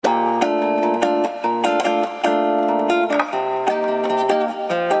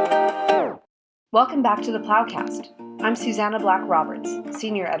Welcome back to the Ploughcast. I'm Susannah Black-Roberts,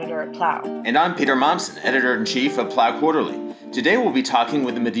 Senior Editor at Plough. And I'm Peter Momsen, Editor-in-Chief of Plough Quarterly. Today we'll be talking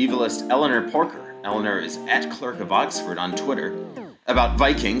with the medievalist Eleanor Parker. Eleanor is @Clerk of Oxford on Twitter, about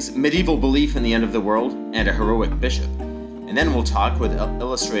Vikings, medieval belief in the end of the world, and a heroic bishop. And then we'll talk with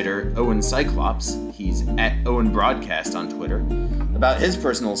illustrator Owen Cyclops, he's @OwenBroadcast on Twitter, about his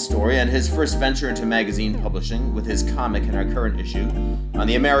personal story and his first venture into magazine publishing with his comic in our current issue on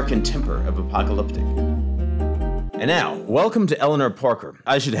the American temper of Apocalyptic. And now, welcome to Eleanor Parker.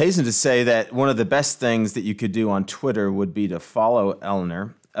 I should hasten to say that one of the best things that you could do on Twitter would be to follow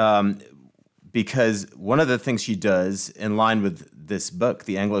Eleanor, because one of the things she does in line with this book,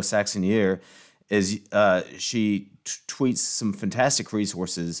 The Anglo-Saxon Year, is she tweets some fantastic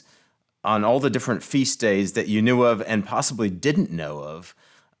resources on all the different feast days that you knew of and possibly didn't know of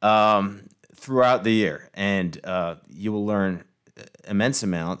throughout the year. And you will learn immense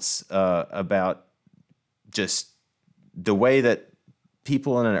amounts about just the way that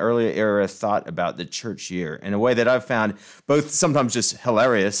people in an earlier era thought about the church year in a way that I've found both sometimes just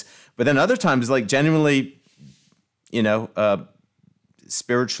hilarious, but then other times like genuinely,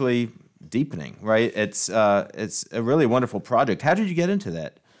 spiritually deepening, right? It's a really wonderful project. How did you get into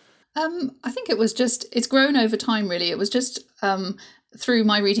that? I think it's grown over time, really. It was just through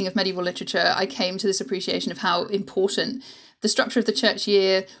my reading of medieval literature, I came to this appreciation of how important the structure of the church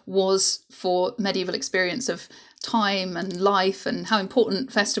year was for medieval experience of time and life, and how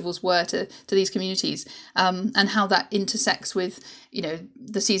important festivals were to these communities, and how that intersects with,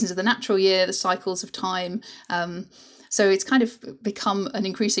 the seasons of the natural year, the cycles of time. So it's kind of become an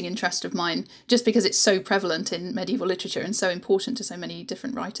increasing interest of mine just because it's so prevalent in medieval literature and so important to so many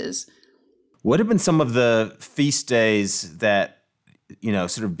different writers. What have been some of the feast days that,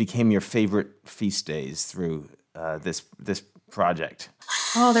 sort of became your favorite feast days through this project?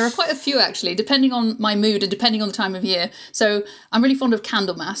 Oh, there are quite a few, actually, depending on my mood and depending on the time of year. So I'm really fond of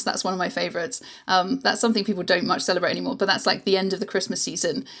Candlemas. That's one of my favourites. That's something people don't much celebrate anymore, but that's like the end of the Christmas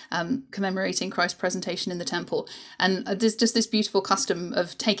season, commemorating Christ's presentation in the temple. And there's just this beautiful custom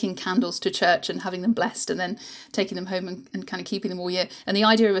of taking candles to church and having them blessed and then taking them home and kind of keeping them all year. And the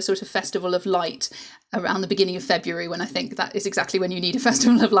idea of a sort of festival of light around the beginning of February, when I think that is exactly when you need a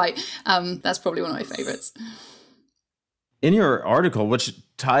festival of light, that's probably one of my favourites. In your article, which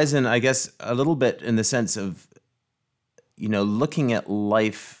ties in, I guess, a little bit in the sense of, looking at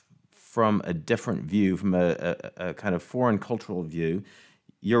life from a different view, from a kind of foreign cultural view,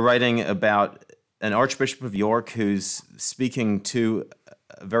 you're writing about an Archbishop of York who's speaking to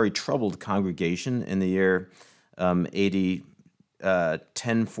a very troubled congregation in the year AD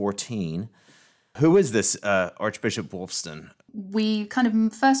 1014. Who is this Archbishop Wulfstan? We kind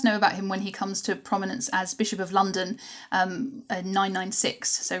of first know about him when he comes to prominence as Bishop of London in 996,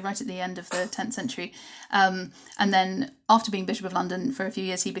 so right at the end of the 10th century. And then after being Bishop of London for a few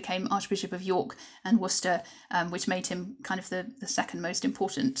years, he became Archbishop of York and Worcester, which made him kind of the second most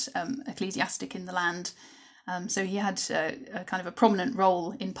important ecclesiastic in the land. So he had a kind of a prominent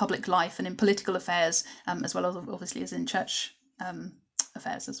role in public life and in political affairs, as well as obviously as in church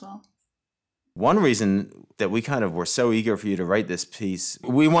affairs as well. One reason that we kind of were so eager for you to write this piece,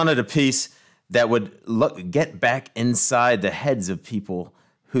 we wanted a piece that would get back inside the heads of people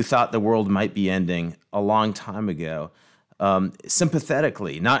who thought the world might be ending a long time ago,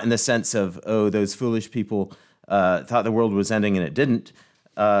 sympathetically, not in the sense of, oh, those foolish people thought the world was ending and it didn't,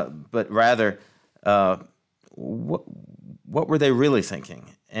 but rather, what were they really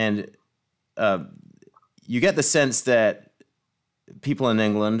thinking? And you get the sense that people in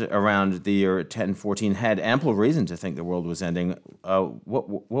England around the year 1014 had ample reason to think the world was ending.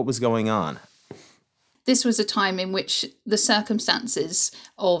 What was going on? This was a time in which the circumstances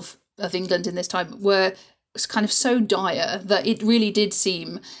of England in this time were kind of so dire that it really did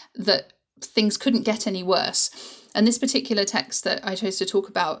seem that things couldn't get any worse. And this particular text that I chose to talk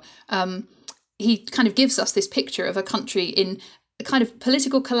about, he kind of gives us this picture of a country in a kind of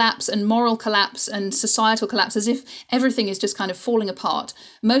political collapse and moral collapse and societal collapse, as if everything is just kind of falling apart,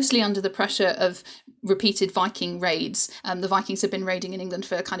 mostly under the pressure of repeated Viking raids. The Vikings have been raiding in England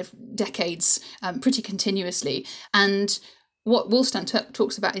for kind of decades, pretty continuously. And what Wulfstan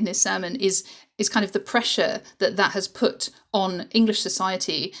talks about in this sermon is kind of the pressure that has put on English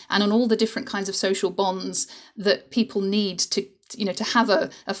society and on all the different kinds of social bonds that people need to have a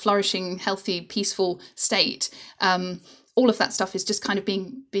flourishing, healthy, peaceful state. All of that stuff is just kind of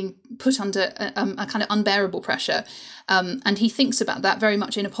being put under a kind of unbearable pressure. And he thinks about that very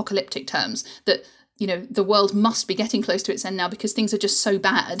much in apocalyptic terms, that, the world must be getting close to its end now because things are just so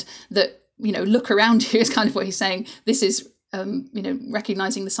bad that, look around you is kind of what he's saying. This is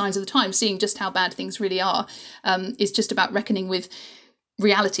recognizing the signs of the times, seeing just how bad things really are, is just about reckoning with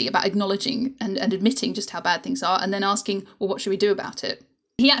reality, about acknowledging and admitting just how bad things are, and then asking, well, what should we do about it?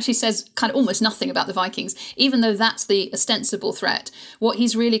 He actually says kind of almost nothing about the Vikings, even though that's the ostensible threat. What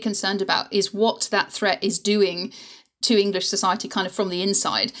he's really concerned about is what that threat is doing to English society kind of from the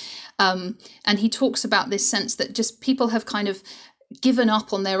inside. And he talks about this sense that just people have kind of given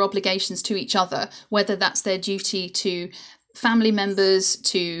up on their obligations to each other, whether that's their duty to family members,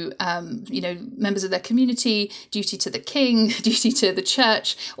 to members of their community, duty to the king, duty to the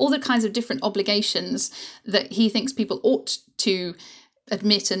church, all the kinds of different obligations that he thinks people ought to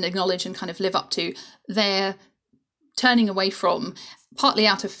admit and acknowledge and kind of live up to. They're turning away from, partly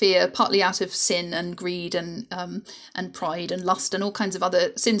out of fear, partly out of sin and greed and pride and lust and all kinds of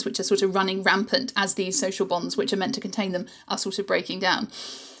other sins which are sort of running rampant as these social bonds which are meant to contain them are sort of breaking down.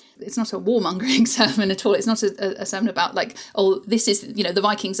 It's not a warmongering sermon at all. It's not a sermon about like, oh, this is, the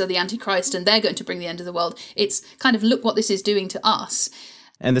Vikings are the Antichrist and they're going to bring the end of the world. It's kind of, look what this is doing to us.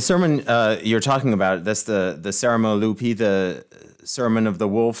 And the sermon you're talking about, that's the Sermo Lupi, the Sermon of the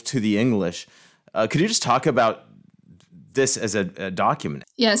Wolf to the English. Could you just talk about this as a document?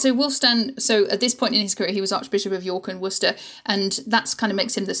 Yeah, so Wulfstan, at this point in his career, he was Archbishop of York and Worcester, and that's kind of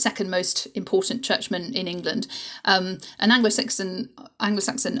makes him the second most important churchman in England. And Anglo-Saxon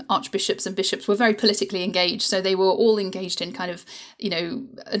archbishops and bishops were very politically engaged, so they were all engaged in kind of,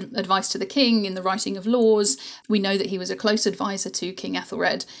 advice to the king, in the writing of laws. We know that he was a close advisor to King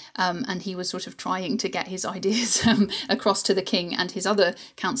Ethelred, and he was sort of trying to get his ideas across to the king and his other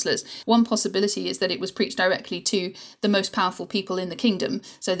councillors. One possibility is that it was preached directly to the most powerful people in the kingdom,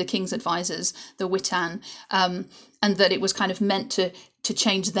 so the king's advisors, the Witan, and that it was kind of meant to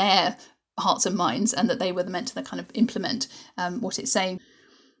change their hearts and minds, and that they were meant to kind of implement what it's saying.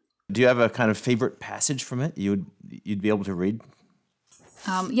 Do you have a kind of favorite passage from it you'd be able to read?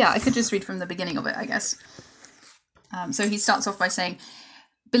 I could just read from the beginning of it, I guess. So he starts off by saying,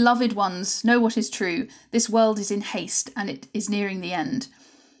 "Beloved ones, know what is true. This world is in haste, and it is nearing the end.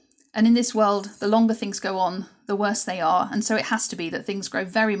 And in this world, the longer things go on, the worse they are, and so it has to be that things grow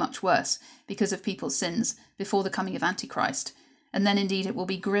very much worse because of people's sins before the coming of Antichrist, and then indeed it will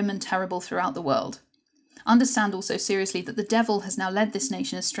be grim and terrible throughout the world. Understand also seriously that the devil has now led this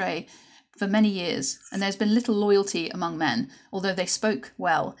nation astray for many years, and there's been little loyalty among men, although they spoke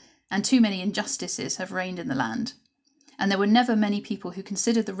well, and too many injustices have reigned in the land. And there were never many people who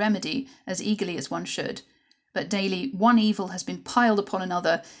considered the remedy as eagerly as one should. But daily one evil has been piled upon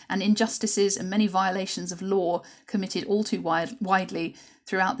another, and injustices and many violations of law committed all too widely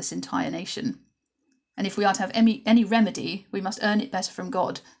throughout this entire nation. And if we are to have any remedy, we must earn it better from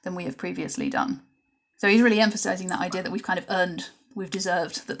God than we have previously done." So he's really emphasising that idea that we've kind of we've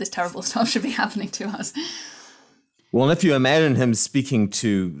deserved that this terrible stuff should be happening to us. Well, and if you imagine him speaking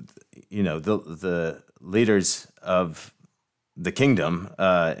to, the leaders of the kingdom,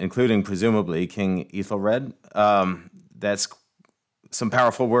 including presumably King Ethelred, that's some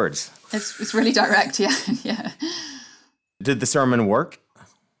powerful words. It's really direct, yeah. Yeah. Did the sermon work?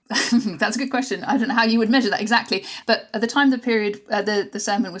 That's a good question. I don't know how you would measure that exactly, but at the time the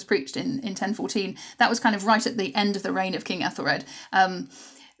sermon was preached in 1014, that was kind of right at the end of the reign of King Ethelred.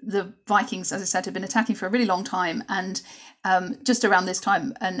 The Vikings, as I said, had been attacking for a really long time, and just around this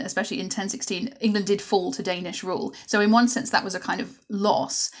time, and especially in 1016, England did fall to Danish rule. So in one sense, that was a kind of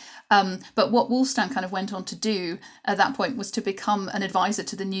loss. But what Wulfstan kind of went on to do at that point was to become an advisor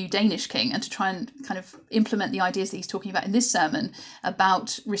to the new Danish king and to try and kind of implement the ideas that he's talking about in this sermon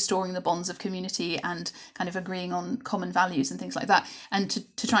about restoring the bonds of community and kind of agreeing on common values and things like that, and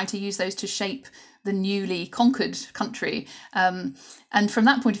to trying to use those to shape the newly conquered country. And from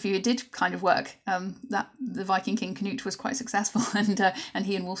that point of view, it did kind of work. That the Viking king Cnut was quite successful, and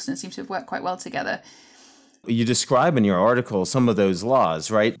he and Wulfstan seem to have worked quite well together. You describe in your article some of those laws,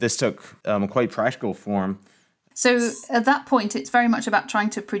 right? This took quite practical form. So at that point, it's very much about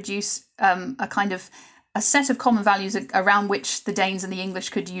trying to produce a set of common values around which the Danes and the English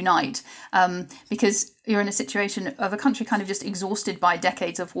could unite, because you're in a situation of a country kind of just exhausted by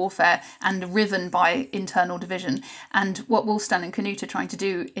decades of warfare and riven by internal division. And what Wulfstan and Cnut are trying to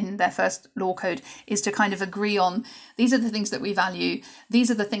do in their first law code is to kind of agree on, these are the things that we value, these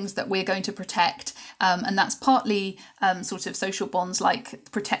are the things that we're going to protect, and that's partly sort of social bonds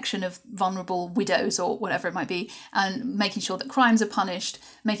like protection of vulnerable widows or whatever it might be, and making sure that crimes are punished,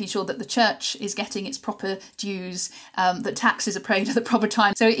 making sure that the church is getting its proper dues, that taxes are paid at the proper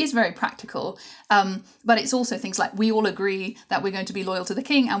time. So it is very practical. But it's also things like we all agree that we're going to be loyal to the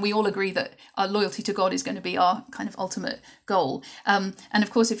king, and we all agree that our loyalty to God is going to be our kind of ultimate goal. And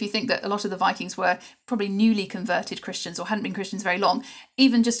of course, if you think that a lot of the Vikings were probably newly converted Christians or hadn't been Christians very long,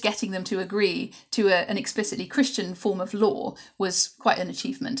 even just getting them to agree to an explicitly Christian form of law was quite an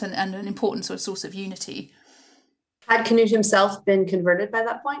achievement and an important sort of source of unity. Had Cnut himself been converted by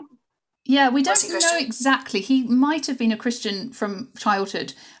that point? Yeah, we don't know exactly. He might have been a Christian from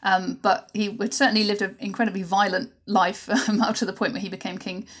childhood, but he had certainly lived an incredibly violent life up to the point where he became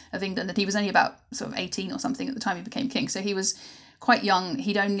king of England. And he was only about sort of 18 or something at the time he became king. So he was quite young.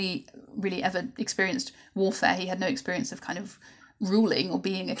 He'd only really ever experienced warfare. He had no experience of kind of ruling or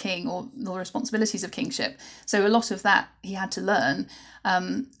being a king or the responsibilities of kingship. So a lot of that he had to learn.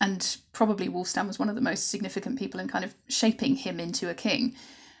 And probably Wulfstan was one of the most significant people in kind of shaping him into a king.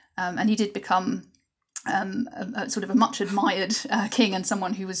 And he did become a sort of a much admired king, and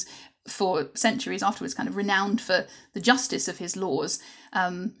someone who was for centuries afterwards kind of renowned for the justice of his laws,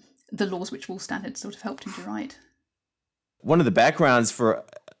 the laws which Wulfstan had sort of helped him to write. One of the backgrounds for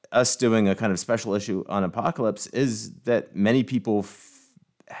us doing a kind of special issue on Apocalypse is that many people,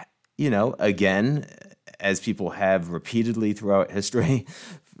 again, as people have repeatedly throughout history,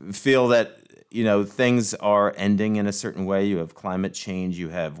 feel that things are ending in a certain way. You have climate change, you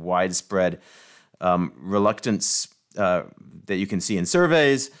have widespread reluctance that you can see in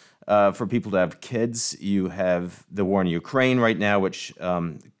surveys for people to have kids. You have the war in Ukraine right now, which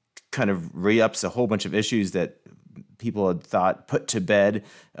kind of re-ups a whole bunch of issues that people had thought put to bed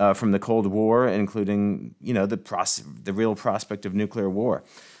from the Cold War, including, the real prospect of nuclear war.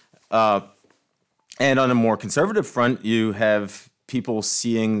 And on a more conservative front, you have people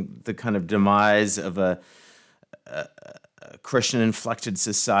seeing the kind of demise of a Christian-inflected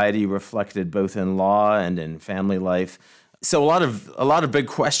society reflected both in law and in family life. So a lot of big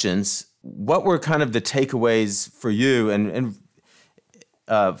questions. What were kind of the takeaways for you and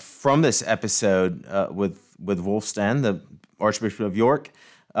from this episode with Wulfstan, the Archbishop of York,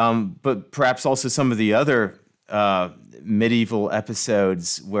 but perhaps also some of the other medieval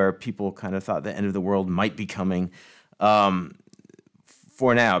episodes where people kind of thought the end of the world might be coming?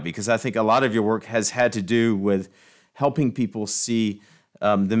 For now, because I think a lot of your work has had to do with helping people see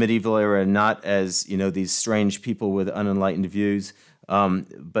the medieval era not as these strange people with unenlightened views,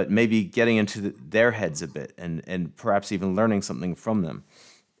 but maybe getting into their heads a bit and perhaps even learning something from them.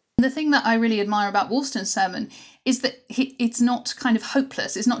 The thing that I really admire about Wulfstan's sermon is that it's not kind of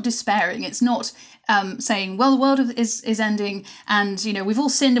hopeless. It's not despairing. It's not saying, well, the world is ending and we've all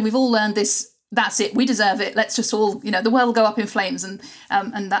sinned and we've all learned this. That's it. We deserve it. Let's just all, the world will go up in flames, and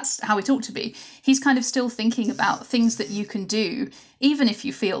that's how it ought to be. He's kind of still thinking about things that you can do, even if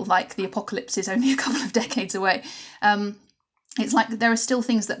you feel like the apocalypse is only a couple of decades away. It's like there are still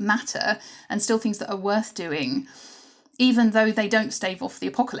things that matter and still things that are worth doing, even though they don't stave off the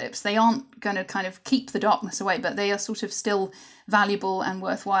apocalypse. They aren't going to kind of keep the darkness away, but they are sort of still valuable and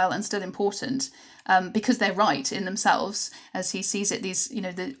worthwhile and still important because they're right in themselves, as he sees it. These,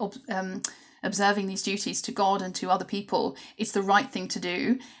 observing these duties to God and to other people, it's the right thing to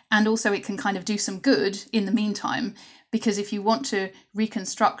do. And also it can kind of do some good in the meantime, because if you want to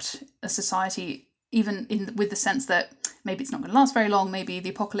reconstruct a society, even with the sense that maybe it's not going to last very long, maybe the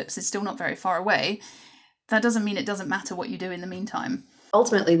apocalypse is still not very far away, that doesn't mean it doesn't matter what you do in the meantime.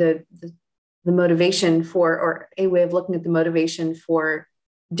 Ultimately, the motivation for, or a way of looking at the motivation for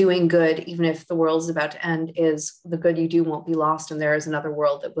doing good, even if the world is about to end, is the good you do won't be lost, and there is another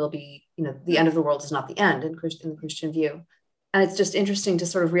world that will be, the end of the world is not the end in the Christian view. And it's just interesting to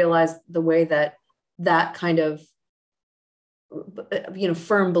sort of realize the way that kind of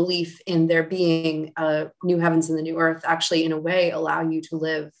firm belief in there being new heavens and the new earth actually in a way allow you to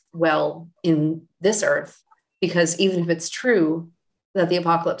live well in this earth, because even if it's true that the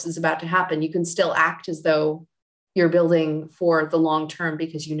apocalypse is about to happen, you can still act as though you're building for the long term,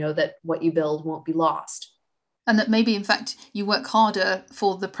 because you know that what you build won't be lost. And that maybe, in fact, you work harder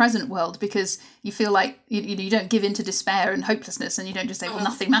for the present world because you feel like you don't give in to despair and hopelessness, and you don't just say, well,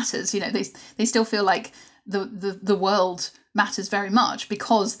 nothing matters. They still feel like the world matters very much,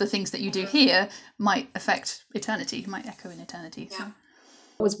 because the things that you do here might affect eternity, might echo in eternity. Yeah. So.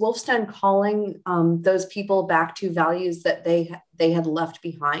 Was Wulfstan calling those people back to values that they had left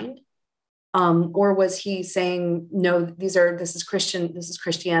behind? Or was he saying, no, this is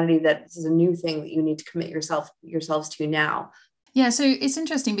Christianity, that this is a new thing that you need to commit yourselves to now? Yeah, so it's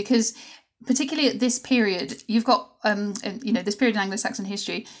interesting because particularly at this period, you've got, this period in Anglo-Saxon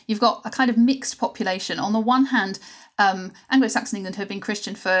history, you've got a kind of mixed population. On the one hand, Anglo-Saxon England had been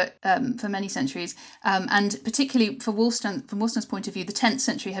Christian for many centuries, and particularly from Wulfstan's point of view, the 10th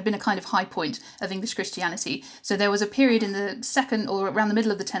century had been a kind of high point of English Christianity. So there was a period in the second or around the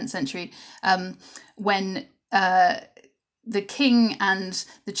middle of the 10th century when the king and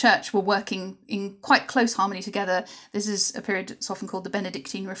the church were working in quite close harmony together. This is a period that's often called the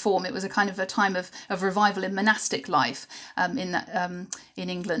Benedictine Reform. It was a kind of a time of revival in monastic life in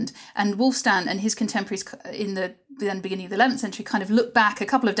England. And Wulfstan and his contemporaries in the beginning of the 11th century kind of look back a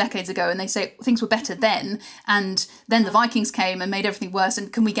couple of decades ago and they say things were better then, and then the Vikings came and made everything worse,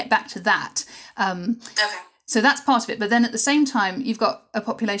 and can we get back to that? Okay. So that's part of it. But then at the same time, you've got a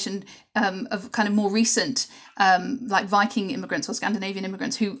population of kind of more recent, like Viking immigrants or Scandinavian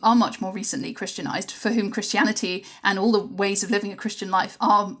immigrants who are much more recently Christianized, for whom Christianity and all the ways of living a Christian life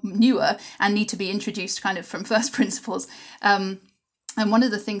are newer and need to be introduced kind of from first principles. And one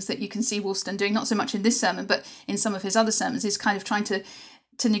of the things that you can see Wulfstan doing, not so much in this sermon, but in some of his other sermons, is kind of trying to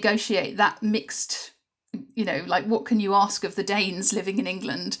negotiate that mixed, like, what can you ask of the Danes living in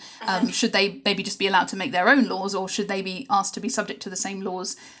England? Should they maybe just be allowed to make their own laws, or should they be asked to be subject to the same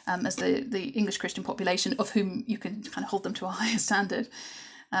laws as the English Christian population, of whom you can kind of hold them to a higher standard?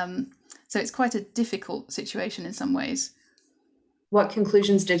 So it's quite a difficult situation in some ways. What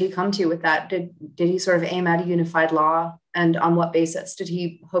conclusions did he come to with that? Did he sort of aim at a unified law, and on what basis? Did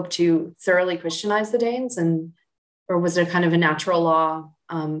he hope to thoroughly Christianize the Danes, or was it kind of a natural law,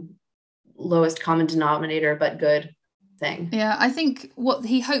 lowest common denominator but good thing? Yeah, I think what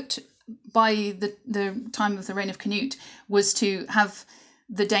he hoped by the time of the reign of Cnut was to have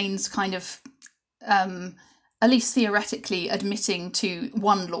the Danes kind of at least theoretically admitting to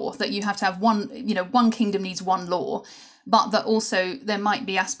one law, that you have to have one kingdom needs one law, but that also there might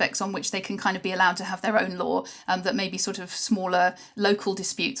be aspects on which they can kind of be allowed to have their own law, that maybe sort of smaller local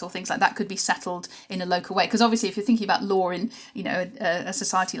disputes or things like that could be settled in a local way. Because obviously if you're thinking about law in a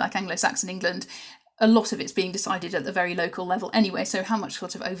society like Anglo-Saxon England, a lot of it's being decided at the very local level anyway, so how much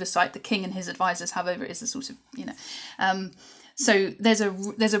sort of oversight the king and his advisors have over it is a sort of, so there's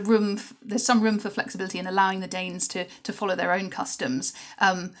some room for flexibility in allowing the Danes to follow their own customs,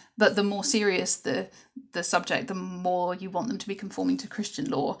 but the more serious the subject, the more you want them to be conforming to Christian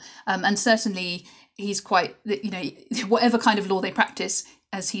law. And certainly he's quite, whatever kind of law they practice,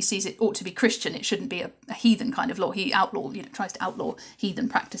 as he sees it, ought to be Christian. It shouldn't be a heathen kind of law. He tries to outlaw heathen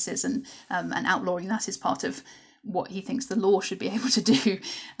practices, and outlawing that is part of what he thinks the law should be able to do,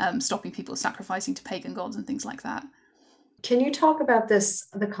 stopping people sacrificing to pagan gods and things like that. Can you talk about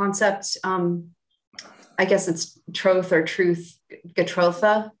the concept, I guess it's troth or truth,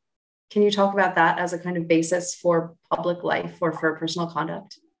 getrotha? Can you talk about that as a kind of basis for public life or for personal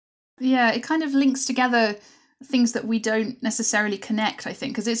conduct? Yeah, it kind of links together things that we don't necessarily connect, I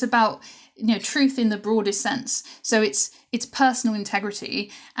think, because it's about truth in the broadest sense. So it's personal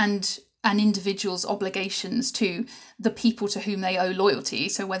integrity and an individual's obligations to the people to whom they owe loyalty.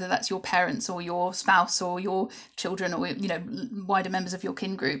 So whether that's your parents or your spouse or your children or wider members of your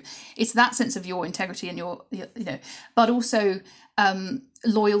kin group, it's that sense of your integrity and your but also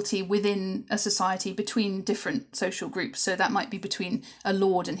loyalty within a society between different social groups. So that might be between a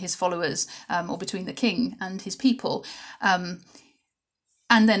lord and his followers, or between the king and his people.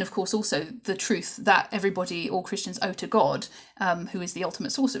 And then, of course, also the truth that all Christians owe to God, who is the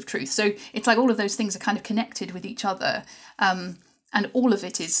ultimate source of truth. So it's like all of those things are kind of connected with each other. And all of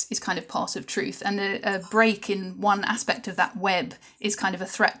it is kind of part of truth. And a break in one aspect of that web is kind of a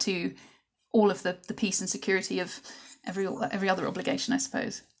threat to all of the peace and security of every other obligation, I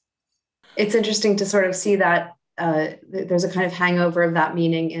suppose. It's interesting to sort of see that there's a kind of hangover of that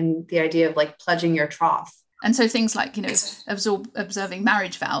meaning in the idea of like pledging your troth. And so things like, observing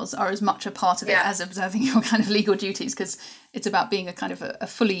marriage vows are as much a part of it as observing your kind of legal duties, because it's about being a kind of a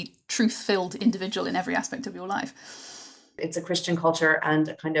fully truth-filled individual in every aspect of your life. It's a Christian culture and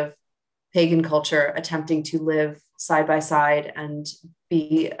a kind of pagan culture attempting to live side by side and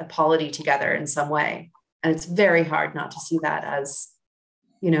be a polity together in some way. And it's very hard not to see that as,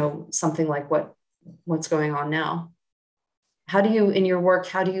 something like what's going on now. How do you, in your work,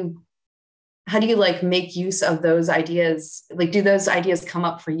 how do you like make use of those ideas? Like, do those ideas come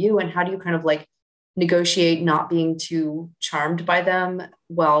up for you? And how do you kind of like negotiate not being too charmed by them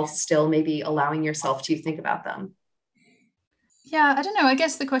while still maybe allowing yourself to think about them? Yeah, I don't know. I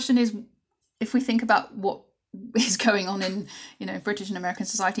guess the question is, if we think about what is going on in, British and American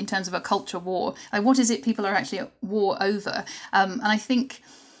society in terms of a culture war, like what is it people are actually at war over? And I think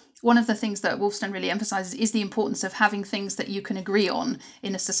one of the things that Wulfstan really emphasizes is the importance of having things that you can agree on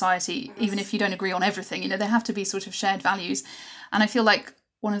in a society, even if you don't agree on everything. There have to be sort of shared values. And I feel like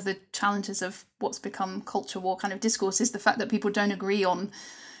one of the challenges of what's become culture war kind of discourse is the fact that people don't agree on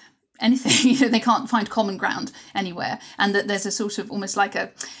anything. They can't find common ground anywhere. And that there's a sort of almost like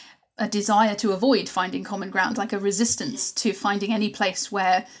a desire to avoid finding common ground, like a resistance to finding any place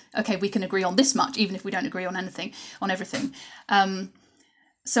where, okay, we can agree on this much, even if we don't agree on anything, on everything.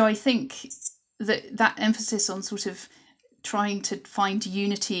 So I think that emphasis on sort of trying to find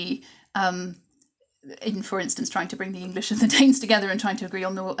unity, in, for instance, trying to bring the English and the Danes together and trying to agree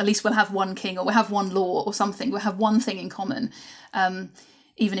on at least we'll have one king, or we'll have one law or something, we'll have one thing in common,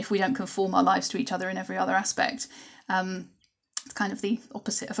 even if we don't conform our lives to each other in every other aspect. It's kind of the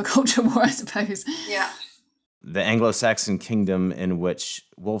opposite of a culture war, I suppose. Yeah. The Anglo-Saxon kingdom in which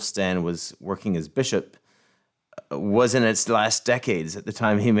Wulfstan was working as bishop was in its last decades at the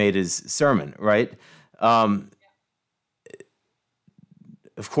time he made his sermon, right? Of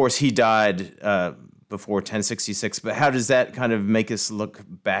course, he died before 1066, but how does that kind of make us look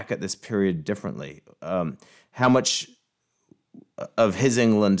back at this period differently? How much of his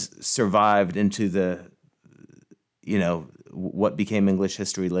England survived into what became English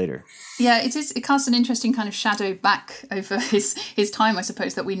history later? Yeah, it casts an interesting kind of shadow back over his time, I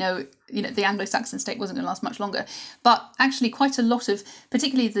suppose, that we know, the Anglo-Saxon state wasn't going to last much longer. But actually quite a lot of,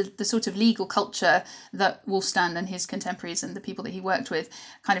 particularly the sort of legal culture that Wulfstan and his contemporaries and the people that he worked with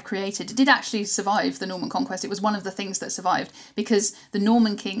kind of created, did actually survive the Norman conquest. It was one of the things that survived because the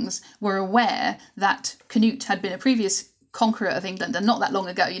Norman kings were aware that Cnut had been a previous conqueror of England, and not that long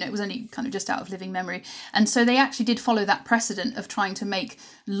ago, it was only kind of just out of living memory. And so they actually did follow that precedent of trying to make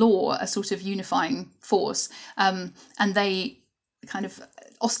law a sort of unifying force. And they kind of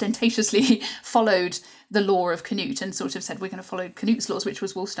ostentatiously followed the law of Cnut and sort of said, we're going to follow Cnut's laws, which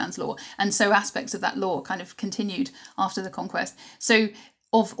was Wulfstan's law. And so aspects of that law kind of continued after the conquest. So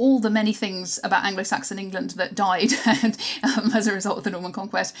of all the many things about Anglo-Saxon England that died as a result of the Norman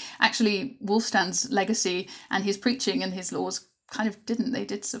conquest, actually Wulfstan's legacy and his preaching and his laws kind of didn't. They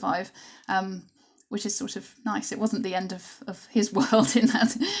did survive, which is sort of nice. It wasn't the end of his world in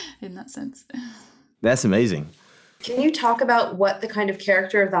that sense. That's amazing. Can you talk about what the kind of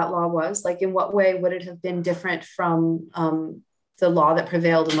character of that law was? Like, in what way would it have been different from the law that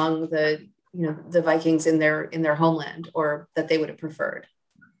prevailed among the Vikings in their homeland, or that they would have preferred?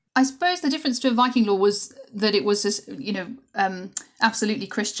 I suppose the difference to a Viking law was that it was, absolutely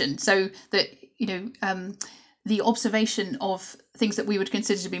Christian. So that, the observation of things that we would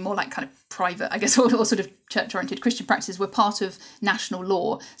consider to be more like kind of private, I guess, or sort of church-oriented Christian practices were part of national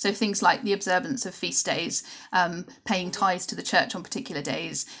law. So things like the observance of feast days, paying tithes to the church on particular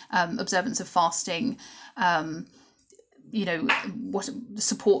days, observance of fasting, what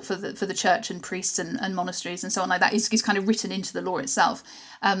support for the church and priests and monasteries and so on like that is kind of written into the law itself.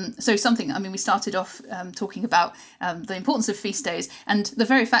 So we started off talking about the importance of feast days, and the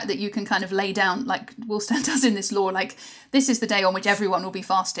very fact that you can kind of lay down, like Wulfstan does in this law, like this is the day on which everyone will be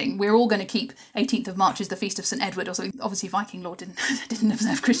fasting. We're all going to keep 18th of March is the feast of St. Edward or something. Obviously Viking law didn't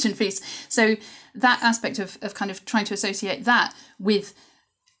observe Christian feasts. So that aspect of kind of trying to associate that with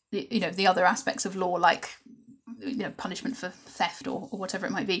the other aspects of law, like punishment for theft or whatever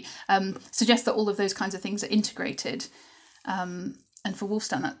it might be, suggests that all of those kinds of things are integrated. And for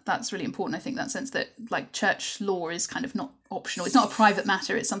Wulfstan, that's really important. I think that sense that like church law is kind of not optional. It's not a private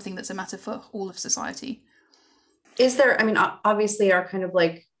matter. It's something that's a matter for all of society. Is there, obviously our kind of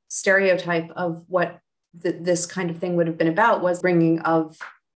like stereotype of what this kind of thing would have been about was bringing of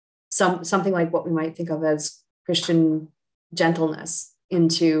something like what we might think of as Christian gentleness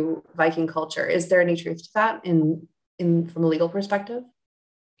into Viking culture. Is there any truth to that in from a legal perspective?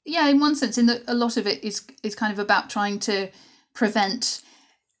 Yeah, in one sense, in that a lot of it is kind of about trying to prevent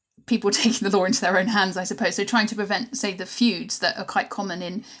people taking the law into their own hands, I suppose. So trying to prevent, say, the feuds that are quite common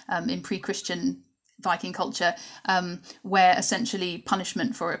in pre-Christian Viking culture, where essentially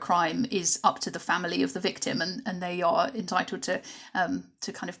punishment for a crime is up to the family of the victim, and they are entitled to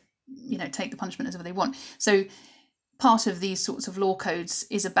kind of take the punishment as ever they want. So part of these sorts of law codes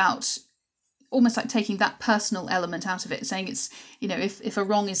is about almost like taking that personal element out of it, saying it's, if a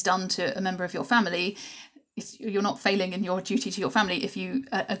wrong is done to a member of your family, you're not failing in your duty to your family if you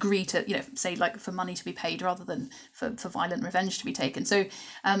agree to, say, like for money to be paid rather than for violent revenge to be taken. So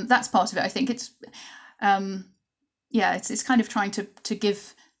that's part of it. I think it's, it's kind of trying to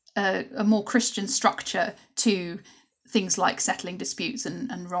give a more Christian structure to things like settling disputes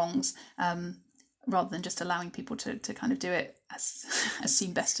and wrongs, rather than just allowing people to kind of do it as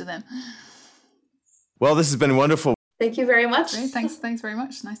seem best to them. Well, this has been wonderful. Thank you very much. Great. Thanks very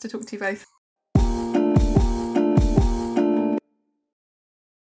much. Nice to talk to you both.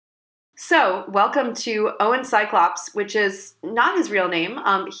 So, welcome to Owen Cyclops, which is not his real name.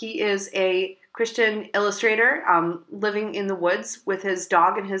 He is a Christian illustrator living in the woods with his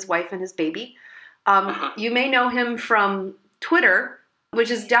dog and his wife and his baby. You may know him from Twitter, which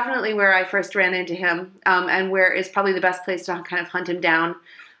is definitely where I first ran into him, and where is probably the best place to kind of hunt him down.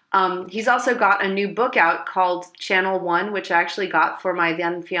 He's also got a new book out called Channel 1, which I actually got for my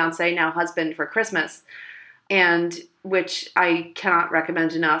then fiance, now husband, for Christmas, and which I cannot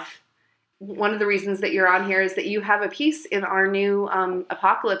recommend enough. One of the reasons that you're on here is that you have a piece in our new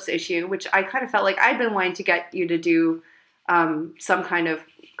Apocalypse issue, which I kind of felt like I'd been wanting to get you to do some kind of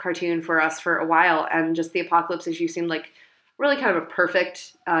cartoon for us for a while, and just the Apocalypse issue seemed like really kind of a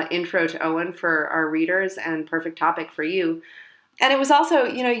perfect intro to Owen for our readers and perfect topic for you. And it was also,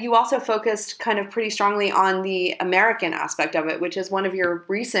 you also focused kind of pretty strongly on the American aspect of it, which is one of your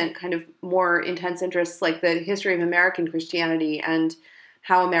recent kind of more intense interests, like the history of American Christianity and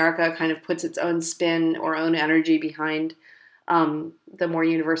how America kind of puts its own spin or own energy behind the more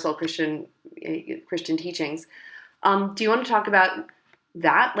universal Christian teachings. Do you want to talk about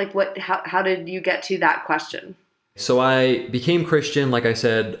that? Like, how did you get to that question? So I became Christian, like I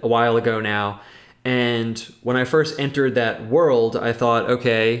said, a while ago now. And when I first entered that world, I thought,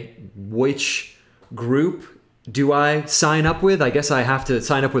 okay, which group do I sign up with? I guess I have to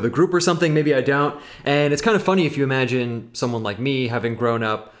sign up with a group or something. Maybe I don't. And it's kind of funny if you imagine someone like me having grown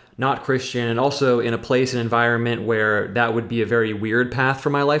up not Christian and also in a place and environment where that would be a very weird path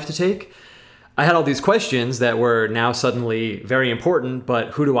for my life to take. I had all these questions that were now suddenly very important, but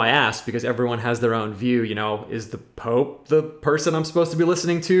who do I ask? Because everyone has their own view. Is the Pope the person I'm supposed to be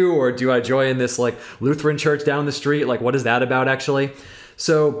listening to? Or do I join this like Lutheran church down the street? Like, what is that about actually?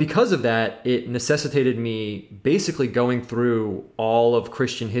 So because of that, it necessitated me basically going through all of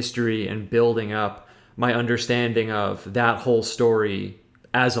Christian history and building up my understanding of that whole story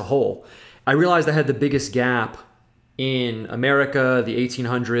as a whole. I realized I had the biggest gap in America, the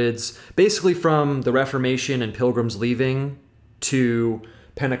 1800s, basically from the Reformation and Pilgrims leaving to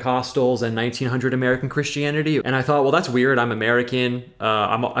Pentecostals and 1900 American Christianity. And I thought, well, that's weird. I'm American.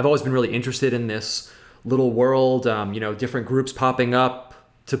 I've always been really interested in this little world, different groups popping up,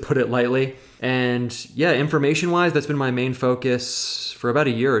 to put it lightly. And yeah, information-wise, that's been my main focus for about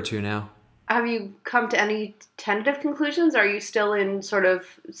a year or two now. Have you come to any tentative conclusions? Are you still in sort of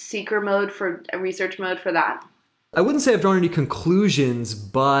seeker mode research mode for that? I wouldn't say I've drawn any conclusions,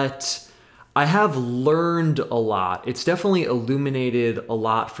 but I have learned a lot. It's definitely illuminated a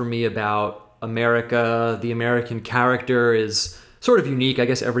lot for me about America. The American character is sort of unique. I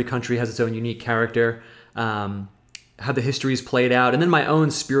guess every country has its own unique character. How the history's played out, and then my own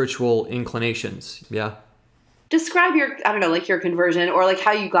spiritual inclinations. Yeah. Describe your conversion, or like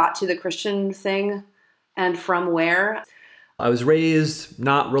how you got to the Christian thing and from where. I was raised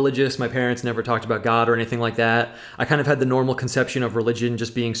not religious. My parents never talked about God or anything like that. I kind of had the normal conception of religion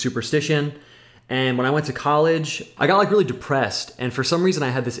just being superstition. And when I went to college, I got really depressed. And for some reason, I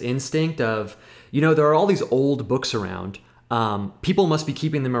had this instinct of, there are all these old books around. People must be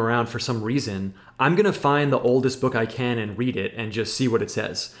keeping them around for some reason. I'm going to find the oldest book I can and read it and just see what it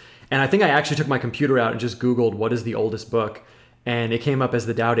says. And I think I actually took my computer out and just Googled what is the oldest book. And it came up as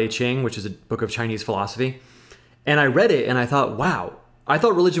the Tao Te Ching, which is a book of Chinese philosophy. And I read it and I thought, wow, I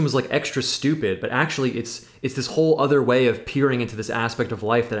thought religion was extra stupid, but actually it's this whole other way of peering into this aspect of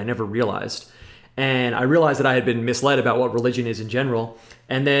life that I never realized. And I realized that I had been misled about what religion is in general.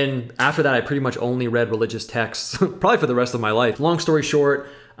 And then after that, I pretty much only read religious texts, probably for the rest of my life. Long story short,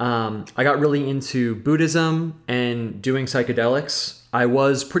 I got really into Buddhism and doing psychedelics. I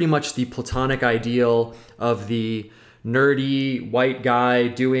was pretty much the Platonic ideal of the nerdy white guy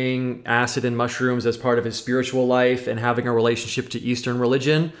doing acid and mushrooms as part of his spiritual life and having a relationship to Eastern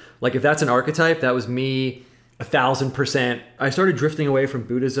religion. If that's an archetype, that was me 1,000%. I started drifting away from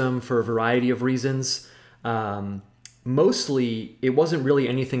Buddhism for a variety of reasons. Mostly, it wasn't really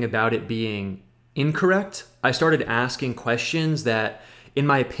anything about it being incorrect. I started asking questions that, in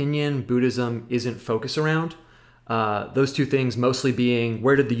my opinion, Buddhism isn't focused around. Those two things mostly being,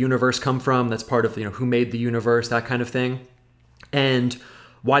 where did the universe come from? That's part of, who made the universe, that kind of thing. And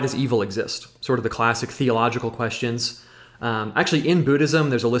why does evil exist? Sort of the classic theological questions. Actually, in Buddhism,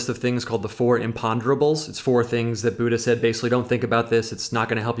 there's a list of things called the 4 imponderables. It's 4 things that Buddha said, basically, don't think about this. It's not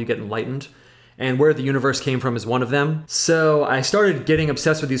going to help you get enlightened. And where the universe came from is one of them. So I started getting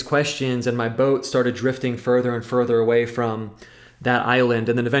obsessed with these questions, and my boat started drifting further and further away from that island.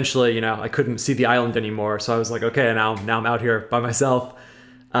 And then eventually, I couldn't see the island anymore. So I was like, okay, now I'm out here by myself.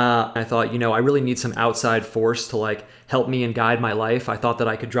 I thought, I really need some outside force to like help me and guide my life. I thought that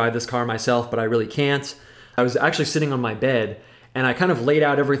I could drive this car myself, but I really can't. I was actually sitting on my bed and I kind of laid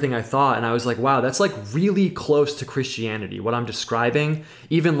out everything I thought, and I was like, wow, that's like really close to Christianity, what I'm describing.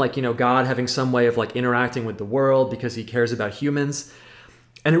 Even like, God having some way of like interacting with the world because he cares about humans.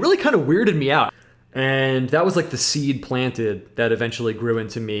 And it really kind of weirded me out. And that was like the seed planted that eventually grew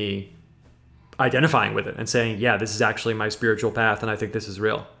into me identifying with it and saying, yeah, this is actually my spiritual path and I think this is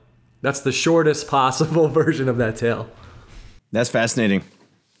real. That's the shortest possible version of that tale. That's fascinating.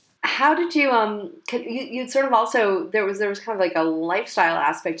 How did you'd sort of also, there was kind of like a lifestyle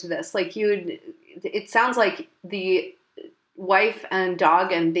aspect to this. Like it sounds like the wife and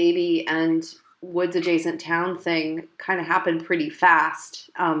dog and baby and woods adjacent town thing kind of happened pretty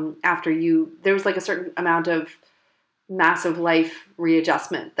fast after there was like a certain amount of massive life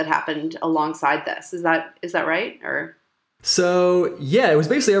readjustment that happened alongside this. Is that right? Or so yeah, it was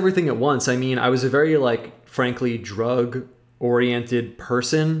basically everything at once. I mean, I was a very like frankly drug oriented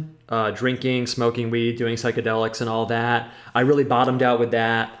person, drinking, smoking weed, doing psychedelics and all that. I really bottomed out with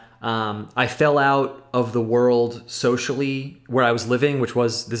that. I fell out of the world socially where I was living,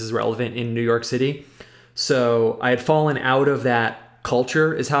 this is relevant, in New York City. So I had fallen out of that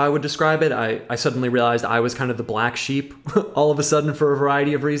culture is how I would describe it. I suddenly realized I was kind of the black sheep all of a sudden for a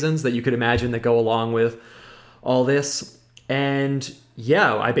variety of reasons that you could imagine that go along with all this. And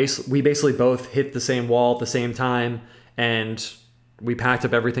yeah, we basically both hit the same wall at the same time, and we packed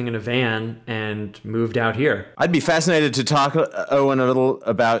up everything in a van and moved out here. I'd be fascinated to talk, Owen, a little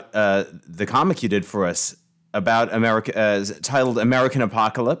about the comic you did for us about America, titled American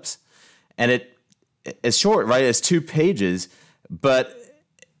Apocalypse. And it's short, right? It's 2 pages, but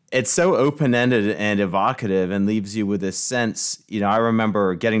it's so open-ended and evocative and leaves you with this sense. I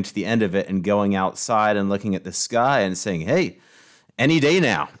remember getting to the end of it and going outside and looking at the sky and saying, hey, any day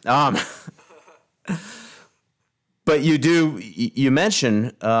now. But you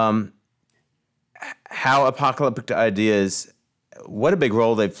mention how apocalyptic ideas, what a big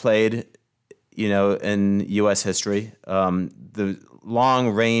role they've played, in U.S. history. The long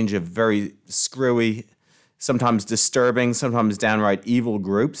range of very screwy, sometimes disturbing, sometimes downright evil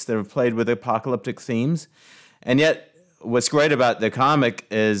groups that have played with apocalyptic themes. And yet, what's great about the comic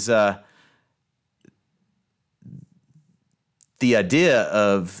is the idea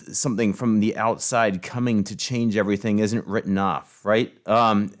of something from the outside coming to change everything isn't written off, right?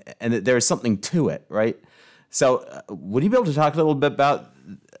 And that there's something to it, right? So would you be able to talk a little bit about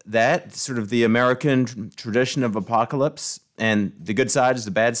that, sort of the American tradition of apocalypse and the good sides,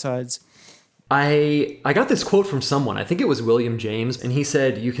 the bad sides? I got this quote from someone, I think it was William James, and he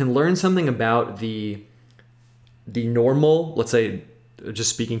said, you can learn something about the normal, let's say,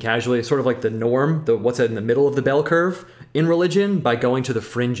 just speaking casually, sort of like the norm, what's in the middle of the bell curve in religion, by going to the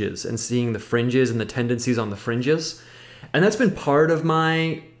fringes and seeing the fringes and the tendencies on the fringes. And that's been part of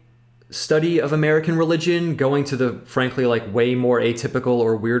my study of American religion, going to the, frankly, like way more atypical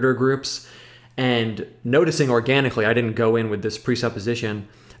or weirder groups and noticing organically, I didn't go in with this presupposition,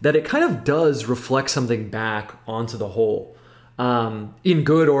 that it kind of does reflect something back onto the whole. In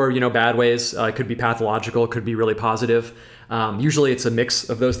good or, bad ways. It could be pathological, it could be really positive. Usually it's a mix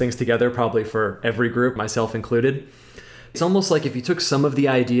of those things together, probably for every group, myself included. It's almost like if you took some of the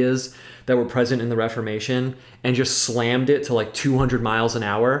ideas that were present in the Reformation and just slammed it to like 200 miles an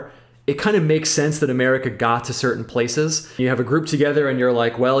hour, it kind of makes sense that America got to certain places. You have a group together and you're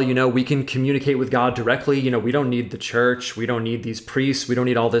like, well, we can communicate with God directly. We don't need the church. We don't need these priests. We don't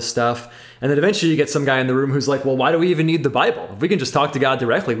need all this stuff. And then eventually you get some guy in the room who's like, well, why do we even need the Bible? If we can just talk to God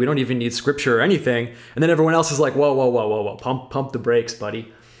directly, we don't even need scripture or anything. And then everyone else is like, whoa, pump the brakes,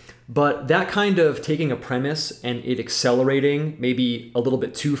 buddy. But that kind of taking a premise and it accelerating maybe a little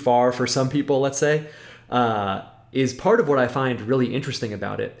bit too far for some people, let's say, is part of what I find really interesting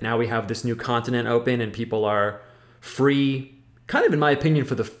about it. Now we have this new continent open and people are free, kind of in my opinion,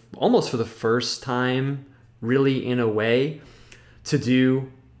 almost for the first time, really in a way, to do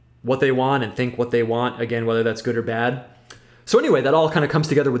what they want and think what they want, again, whether that's good or bad. So anyway, that all kind of comes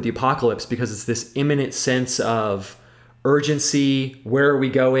together with the apocalypse because it's this imminent sense of urgency. Where are we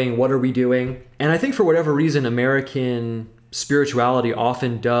going? What are we doing? And I think for whatever reason, American spirituality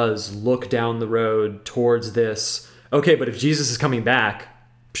often does look down the road towards this, okay, but if Jesus is coming back,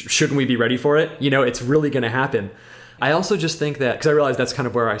 shouldn't we be ready for it? It's really going to happen. I also just think that, because I realize that's kind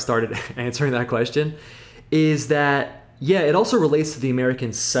of where I started answering that question, is that, yeah, it also relates to the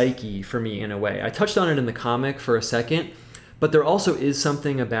American psyche for me in a way. I touched on it in the comic for a second, but there also is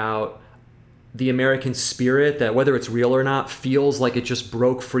something about the American spirit that, whether it's real or not, feels like it just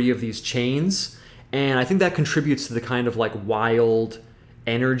broke free of these chains. And I think that contributes to the kind of like wild,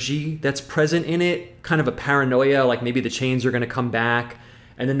 energy that's present in it, kind of a paranoia, like maybe the chains are going to come back.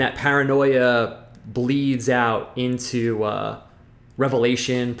 And then that paranoia bleeds out into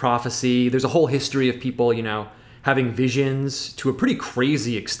revelation, prophecy. There's a whole history of people, having visions to a pretty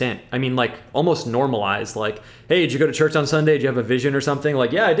crazy extent. I mean, like almost normalized, like, hey, did you go to church on Sunday? Did you have a vision or something?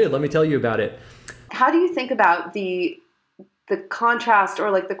 Like, yeah, I did. Let me tell you about it. How do you think about the contrast, or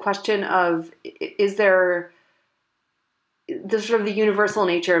like the question of, is there the sort of the universal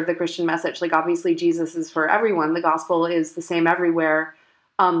nature of the Christian message? Like, obviously Jesus is for everyone. The gospel is the same everywhere.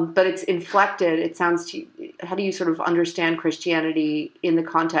 But it's inflected. It sounds to you, how do you sort of understand Christianity in the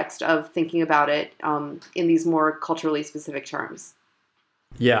context of thinking about it in these more culturally specific terms?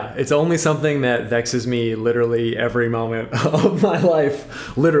 Yeah, it's only something that vexes me literally every moment of my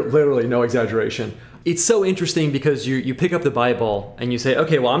life. Literally, no exaggeration. It's so interesting because you pick up the Bible and you say,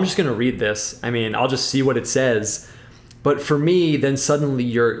 okay, well, I'm just going to read this. I mean, I'll just see what it says. But for me, then suddenly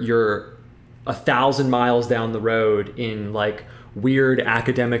you're 1,000 miles down the road in like weird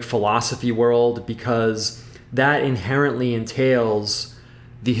academic philosophy world, because that inherently entails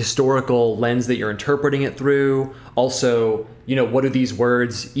the historical lens that you're interpreting it through. Also, what do these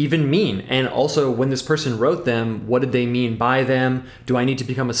words even mean? And also, when this person wrote them, what did they mean by them? Do I need to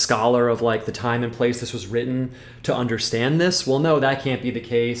become a scholar of like the time and place this was written to understand this? Well, no, that can't be the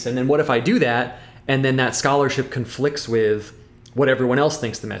case. And then what if I do that, and then that scholarship conflicts with what everyone else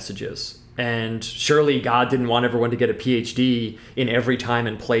thinks the message is? And surely God didn't want everyone to get a PhD in every time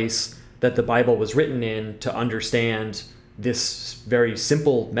and place that the Bible was written in to understand this very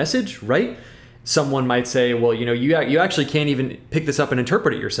simple message, right? Someone might say, well, you actually can't even pick this up and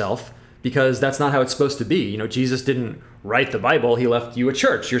interpret it yourself, because that's not how it's supposed to be. Jesus didn't write the Bible. He left you a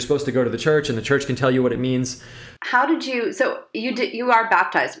church. You're supposed to go to the church, and the church can tell you what it means. How did you, so you are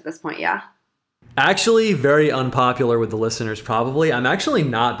baptized at this point, yeah? Actually, very unpopular with the listeners, probably. I'm actually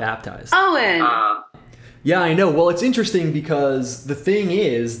not baptized. Owen! Yeah, I know. Well, it's interesting because the thing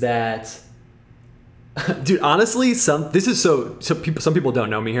is that, dude, honestly, some people don't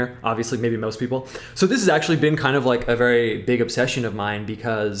know me here. Obviously, maybe most people. So this has actually been kind of like a very big obsession of mine,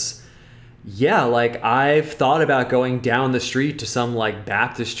 because, yeah, like I've thought about going down the street to some like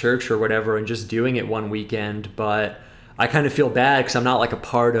Baptist church or whatever and just doing it one weekend, but I kind of feel bad because I'm not like a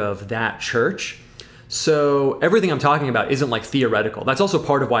part of that church. So everything I'm talking about isn't like theoretical. That's also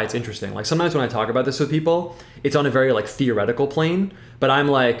part of why it's interesting. Like sometimes when I talk about this with people, it's on a very like theoretical plane, but I'm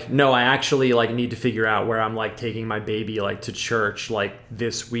like, no, I actually like need to figure out where I'm like taking my baby like to church like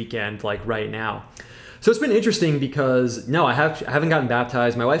this weekend, like right now. So it's been interesting because no, I haven't gotten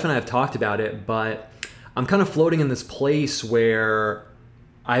baptized. My wife and I have talked about it, but I'm kind of floating in this place where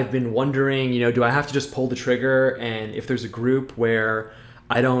I've been wondering, do I have to just pull the trigger? And if there's a group where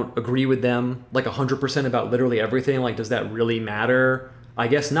I don't agree with them like 100% about literally everything, like, does that really matter? I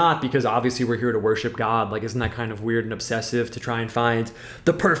guess not, because obviously we're here to worship God. Like, isn't that kind of weird and obsessive to try and find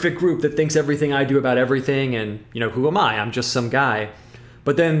the perfect group that thinks everything I do about everything? And, who am I? I'm just some guy.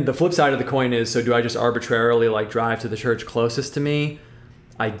 But then the flip side of the coin is, so do I just arbitrarily like drive to the church closest to me?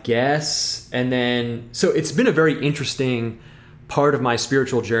 I guess. And then, so it's been a very interesting part of my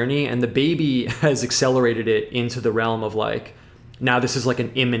spiritual journey, and the baby has accelerated it into the realm of like, now this is like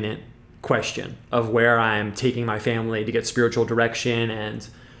an imminent question of where I'm taking my family to get spiritual direction and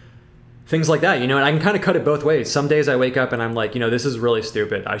things like that, and I can kind of cut it both ways. Some days I wake up and I'm like, this is really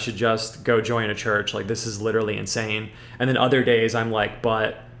stupid. I should just go join a church. Like, this is literally insane. And then other days I'm like,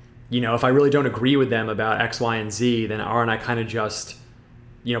 but, if I really don't agree with them about X, Y, and Z, then aren't I kind of just,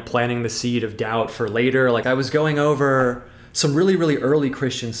 planting the seed of doubt for later? Like, I was going over some really, really early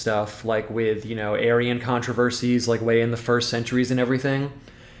Christian stuff, like with, Arian controversies, like way in the first centuries and everything.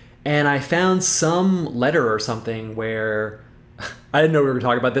 And I found some letter or something where I didn't know we were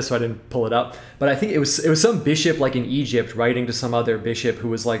talking about this, so I didn't pull it up. But I think it was some bishop like in Egypt writing to some other bishop who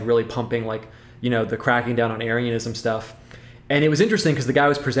was like really pumping like, the cracking down on Arianism stuff. And it was interesting because the guy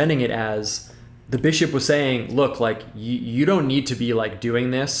was presenting it as the bishop was saying, look, like you don't need to be like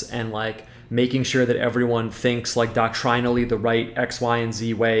doing this and like making sure that everyone thinks like doctrinally the right X, Y, and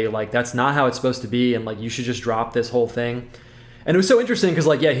Z way. Like, that's not how it's supposed to be. And like, you should just drop this whole thing. And it was so interesting because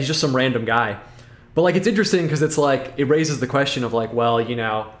like, yeah, he's just some random guy. But like, it's interesting because it's like, it raises the question of like, well,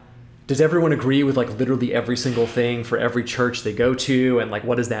 does everyone agree with like literally every single thing for every church they go to? And like,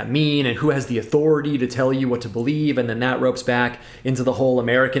 what does that mean? And who has the authority to tell you what to believe? And then that ropes back into the whole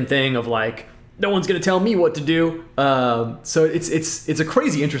American thing of like, no one's going to tell me what to do. So it's a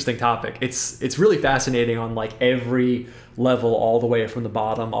crazy interesting topic. It's really fascinating on like every level, all the way from the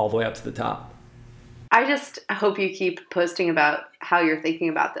bottom all the way up to the top. I just hope you keep posting about how you're thinking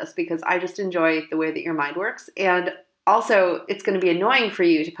about this, because I just enjoy the way that your mind works. And also, it's going to be annoying for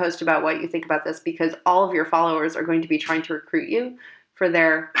you to post about what you think about this because all of your followers are going to be trying to recruit you for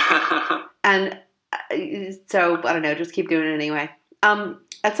their... And so, I don't know, just keep doing it anyway.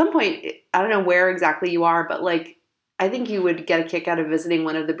 At some point, I don't know where exactly you are, but like, I think you would get a kick out of visiting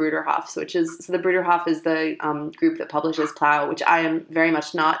one of the Bruderhofs, so the Bruderhof is the group that publishes Plough, which I am very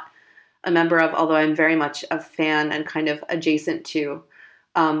much not a member of, although I'm very much a fan and kind of adjacent to.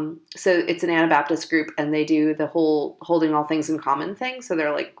 So it's an Anabaptist group, and they do the whole holding all things in common thing. So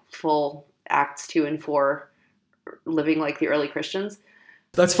they're like full Acts 2 and 4, living like the early Christians.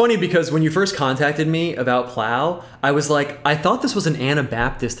 That's funny because when you first contacted me about Plough, I was like, I thought this was an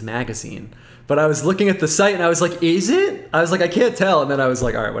Anabaptist magazine. But I was looking at the site and I was like, is it? I was like, I can't tell. And then I was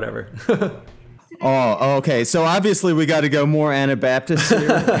like, all right, whatever. Oh, okay. So obviously we got to go more Anabaptist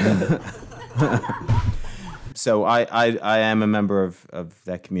here. So I am a member of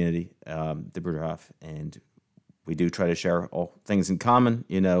that community, the Bruderhof, and we do try to share all things in common,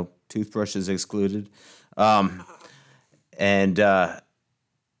 toothbrushes excluded.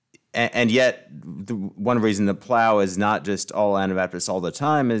 And yet, one reason that Plough is not just all Anabaptists all the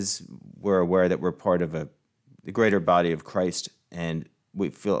time is we're aware that we're part of the greater body of Christ, and we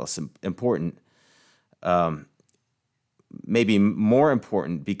feel it's important, maybe more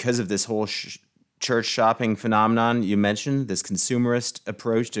important because of this whole church shopping phenomenon you mentioned, this consumerist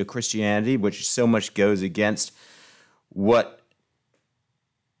approach to Christianity, which so much goes against what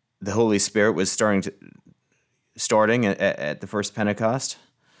the Holy Spirit was starting at the first Pentecost.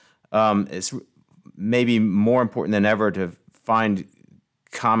 It's maybe more important than ever to find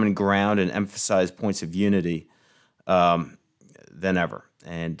common ground and emphasize points of unity than ever.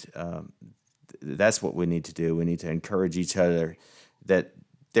 And that's what we need to do. We need to encourage each other that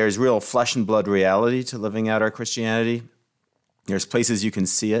there's real flesh and blood reality to living out our Christianity. There's places you can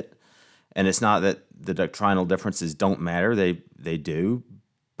see it, and it's not that the doctrinal differences don't matter. They do,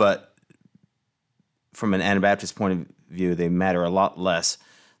 but from an Anabaptist point of view, they matter a lot less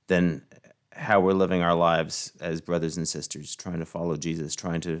than how we're living our lives as brothers and sisters, trying to follow Jesus,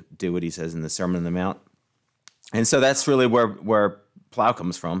 trying to do what he says in the Sermon on the Mount. And so that's really where Plough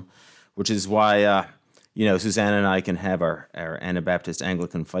comes from, which is why Susannah and I can have our Anabaptist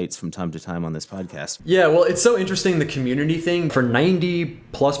Anglican fights from time to time on this podcast. Yeah, well, it's so interesting, the community thing. For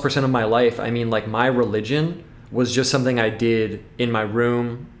 90+% of my life, I mean, like, my religion was just something I did in my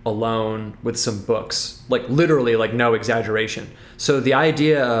room alone with some books, like literally, like no exaggeration. So the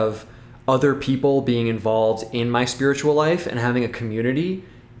idea of other people being involved in my spiritual life and having a community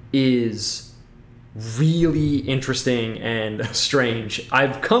is really interesting and strange.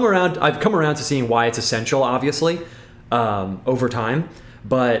 I've come around to seeing why it's essential, obviously, over time.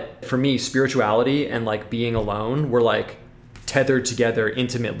 But for me, spirituality and like being alone were like tethered together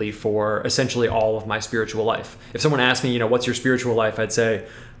intimately for essentially all of my spiritual life. If someone asked me, what's your spiritual life? I'd say,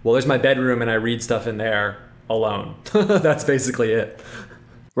 well, there's my bedroom and I read stuff in there alone. That's basically it.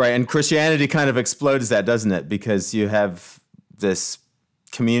 Right. And Christianity kind of explodes that, doesn't it? Because you have this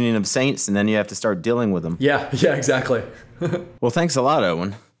communion of saints and then you have to start dealing with them. Yeah, exactly. Well, thanks a lot,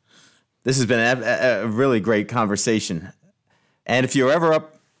 Owen. This has been a really great conversation. And if you're ever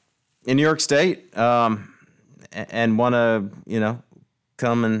up in New York State and want to,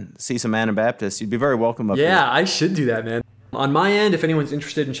 come and see some Anabaptists, you'd be very welcome up here. Yeah, I should do that, man. On my end, if anyone's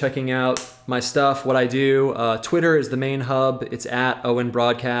interested in checking out my stuff, what I do, Twitter is the main hub. It's at Owen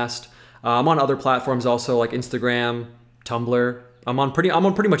Broadcast. I'm on other platforms also, like Instagram, Tumblr. I'm on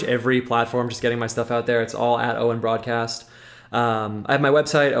pretty much every platform, just getting my stuff out there. It's all at Owen Broadcast. I have my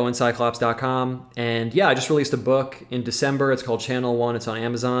website, owencyclops.com. And yeah, I just released a book in December. It's called Channel 1. It's on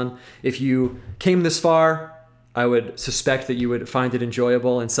Amazon. If you came this far, I would suspect that you would find it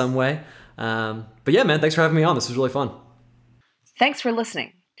enjoyable in some way. But yeah, man, thanks for having me on. This was really fun. Thanks for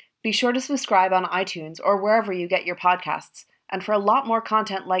listening. Be sure to subscribe on iTunes or wherever you get your podcasts. And for a lot more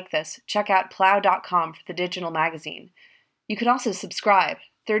content like this, check out plough.com for the digital magazine. You can also subscribe.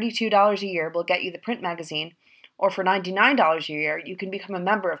 $32 a year will get you the print magazine, or for $99 a year, you can become a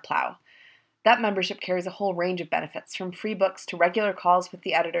member of Plough. That membership carries a whole range of benefits, from free books to regular calls with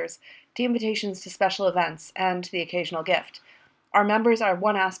the editors, to invitations to special events, and to the occasional gift. Our members are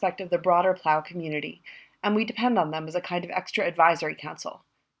one aspect of the broader Plough community, and we depend on them as a kind of extra advisory council.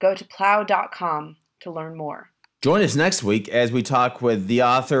 Go to plough.com to learn more. Join us next week as we talk with the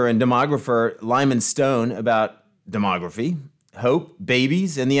author and demographer Lyman Stone about demography, hope,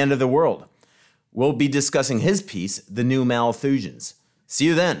 babies, and the end of the world. We'll be discussing his piece, The New Malthusians. See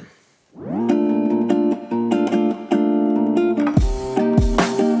you then.